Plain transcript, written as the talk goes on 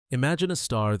Imagine a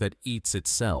star that eats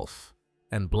itself,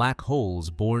 and black holes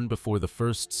born before the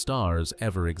first stars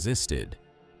ever existed.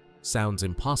 Sounds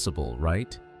impossible,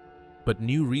 right? But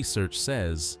new research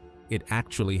says it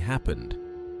actually happened.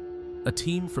 A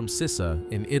team from SISSA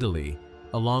in Italy,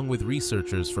 along with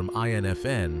researchers from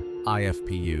INFN,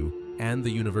 IFPU, and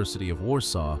the University of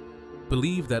Warsaw,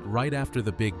 believe that right after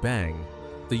the Big Bang,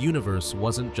 the universe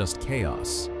wasn't just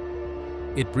chaos.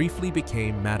 It briefly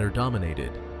became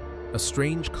matter-dominated, a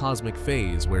strange cosmic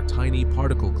phase where tiny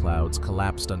particle clouds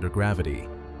collapsed under gravity.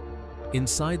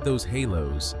 Inside those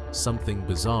halos, something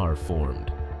bizarre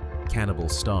formed: cannibal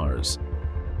stars.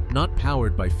 Not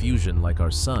powered by fusion like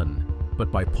our sun,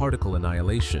 but by particle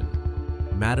annihilation,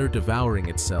 matter devouring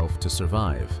itself to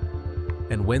survive.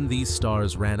 And when these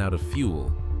stars ran out of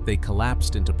fuel, they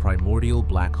collapsed into primordial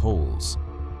black holes,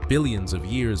 billions of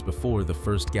years before the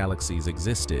first galaxies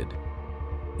existed.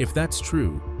 If that's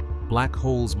true, black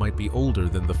holes might be older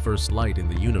than the first light in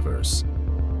the universe.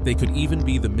 They could even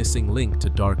be the missing link to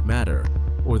dark matter,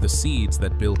 or the seeds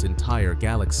that built entire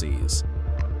galaxies.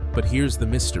 But here's the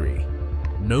mystery.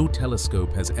 No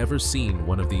telescope has ever seen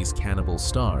one of these cannibal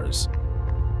stars.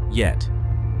 Yet,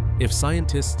 if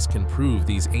scientists can prove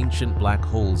these ancient black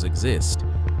holes exist,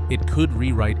 it could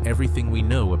rewrite everything we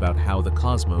know about how the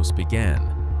cosmos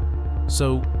began.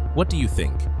 So, what do you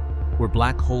think? Were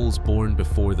black holes born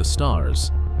before the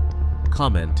stars?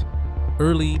 Comment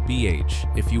early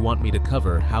BH if you want me to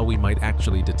cover how we might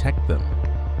actually detect them.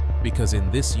 Because in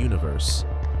this universe,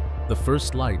 the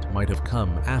first light might have come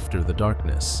after the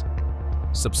darkness.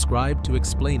 Subscribe to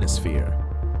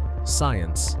Explainasphere.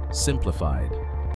 Science Simplified.